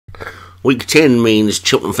Week 10 means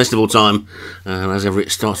Cheltenham Festival time, and as ever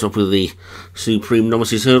it starts off with the Supreme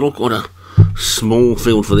Novices hurdle. Quite a small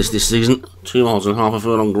field for this season. 2 miles and half a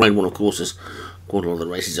furlong, grade 1 of course, as quite a lot of the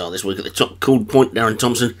races are this week. At the top, Cold Point, Darren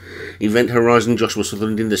Thompson. Event Horizon, Joshua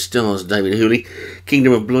Sutherland. In the Stars, David Hooley.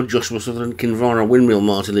 Kingdom of Blood, Joshua Sutherland. Kinvara, Windmill,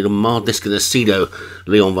 Martin Little. Mardeska, the Cedo,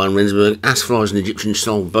 Leon Van Rensburg. Ass Flies and Egyptian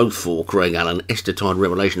Soul, both for Craig Allen. Esther Tide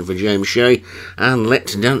Revelation for James Shea. And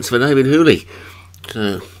Let's Dance for David Hooley.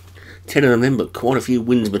 So 10 of them, but quite a few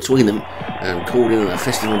wins between them. And called in, and the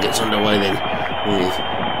festival gets underway then with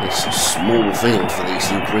this small field for the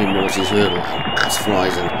Supreme Novices hurdle. And Ass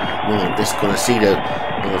Flies and Desconocido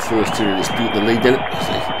are the first two to dispute the lead then, as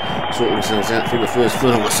they sort themselves out through the first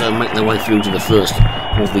furlong or so, make their way through to the first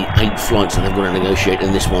of the 8 flights that they've got to negotiate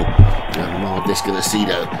in this one.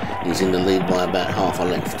 Desconocido is in the lead by about half a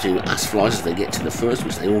length to Ass Flies as they get to the first,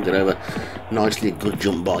 which they all get over nicely. A good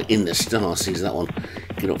jump by In the Star sees that one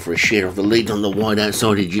get up for a share of the lead. On the wide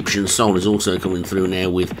outside, Egyptian Soul is also coming through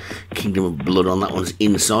now with Kingdom of Blood on that one's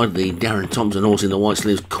inside. The Darren Thompson horse in the white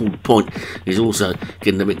sleeves, Cold Point, is also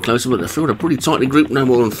getting a bit closer, but the field are pretty tightly grouped, no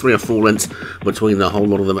more than 3 or 4 lengths between the whole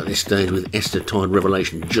lot of them at this stage, with Esther Tide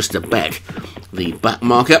Revelation just about the back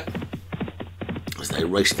marker as they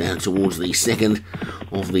race down towards the second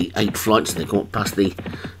of the 8 flights. They got past the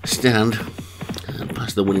stand and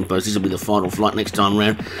past the winning post. This will be the final flight next time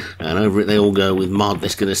round, and over it they all go with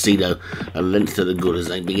Desconocido a length to the good as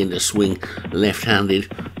they begin to swing left-handed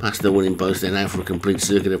past the winning post. They're now for a complete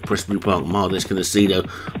circuit of Prestbury Park. Desconocido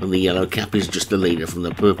on the yellow cap is just the leader, from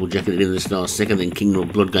the purple jacket In the Star second, then Kingdom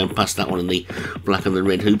of Blood going past that one in the black and the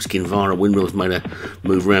red hoops. Kinvara Windmill's made a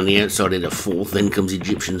move around the outside into 4th, then comes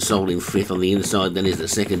Egyptian Soul in 5th. On the inside then is the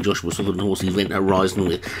second Joshua Sutherland horse, Event Horizon,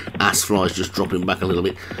 with Ass Flies just dropping back a little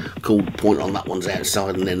bit. Cold Point on that one's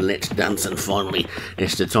outside, and then Let's Dance, and finally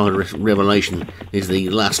Esther Tide Revelation is the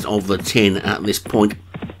last of the 10 at this point,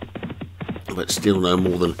 but still no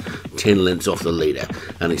more than 10 lengths off the leader.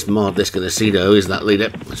 And it's Desconocido is that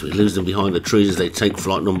leader, as we lose them behind the trees as they take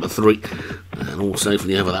flight number 3, and all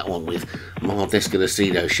safely over that one with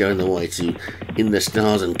Desconocido showing the way to In the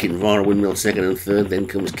Stars and Kinvara Windmill second and third. Then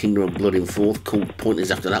comes Kingdom of Blood in 4th. Cold Point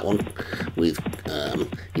is after that one, with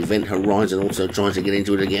Event Horizon also trying to get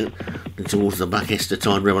into it again. And towards the back, Esther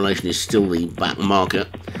Tide Revelation is still the back marker,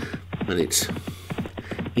 and it's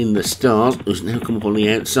In the Stars who's now come up on the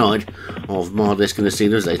outside of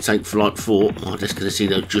Desconocido as they take flight 4.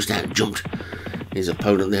 Desconocido just out jumped his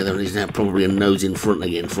opponent there, and he's now probably a nose in front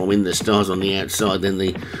again from In the Stars on the outside. Then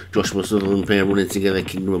the Joshua Sutherland pair running together,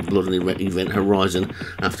 Kingdom of Blood and Event Horizon.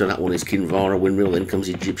 After that one is Kinvara Windmill, then comes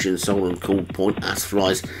Egyptian Soul and Cold Point. Ass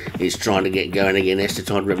Flies is trying to get going again. Esther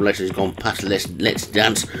Tide Revelation has gone past Let's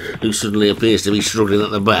Dance, who suddenly appears to be struggling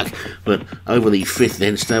at the back. But over the 5th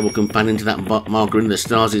then, stable companion to that marker In the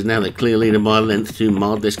Stars is now the clear leader by a length to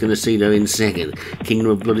Desconocido in 2nd.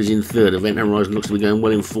 Kingdom of Blood is in 3rd. Event Horizon looks to be going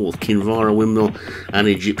well in 4th. Kinvara Windmill and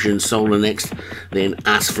Egyptian Soul are next. Then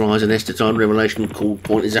Ass Flies and Esther Tide Revelation. Cold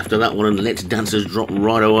Point is after that one, and Let's Dancers drop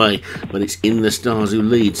right away. But it's In the Stars who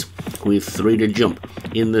leads with 3 to jump.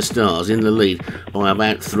 In the Stars in the lead by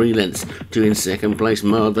about 3 lengths to in 2nd place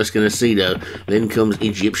Desconocido. Then comes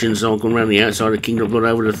Egyptian Soul coming around the outside of Kingdom of Blood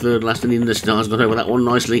over to 3rd last, and In the Stars got over that one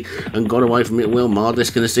nicely and got away from it well.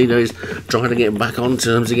 Desconocido is trying to get back on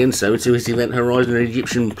terms again, so too is Event Horizon and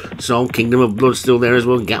Egyptian Soul. Kingdom of Blood still there as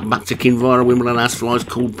well. Gap back to Kinvara Windmill and Ass Flies.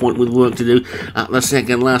 Cold Point with work to do at the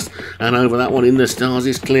 2nd last, and over that one In the Stars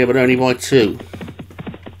is clear, but only by 2.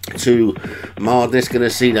 To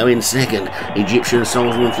Desconocido in 2nd. Egyptian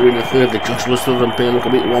Soul's run through in the 3rd. The Joshua Sutherland pair look a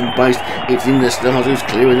bit one-paced. It's In the Stars who's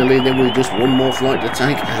clearing the lead then with just one more flight to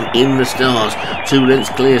take, and In the Stars 2 lengths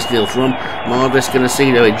clear still from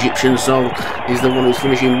Desconocido. Egyptian Soul is the one who's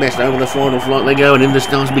finishing best. Over the final flight they go, and In the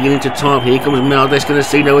Stars beginning to tie up. Here comes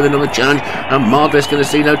Desconocido with another challenge, and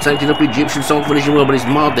Desconocido takes it up. Egyptian Soul finishing well, but it's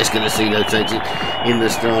Desconocido takes it. In the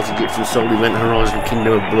Stars, Egyptian Soul, Event Horizon,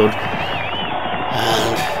 Kingdom of Blood.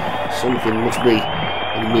 And something must be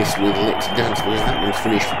amiss with Let's Dance, because that one's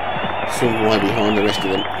finished some way behind the rest of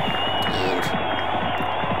them. And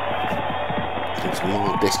it's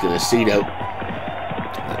Desconocido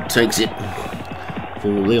that takes it for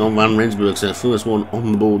Leon Van Rensburg. So first one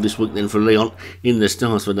on the board this week then for Leon. In the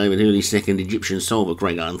Stars for David Hooley 2nd. Egyptian Soul for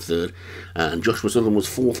Craig Allen 3rd. And Joshua Sutherland was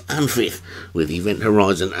 4th and 5th with Event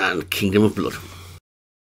Horizon and Kingdom of Blood.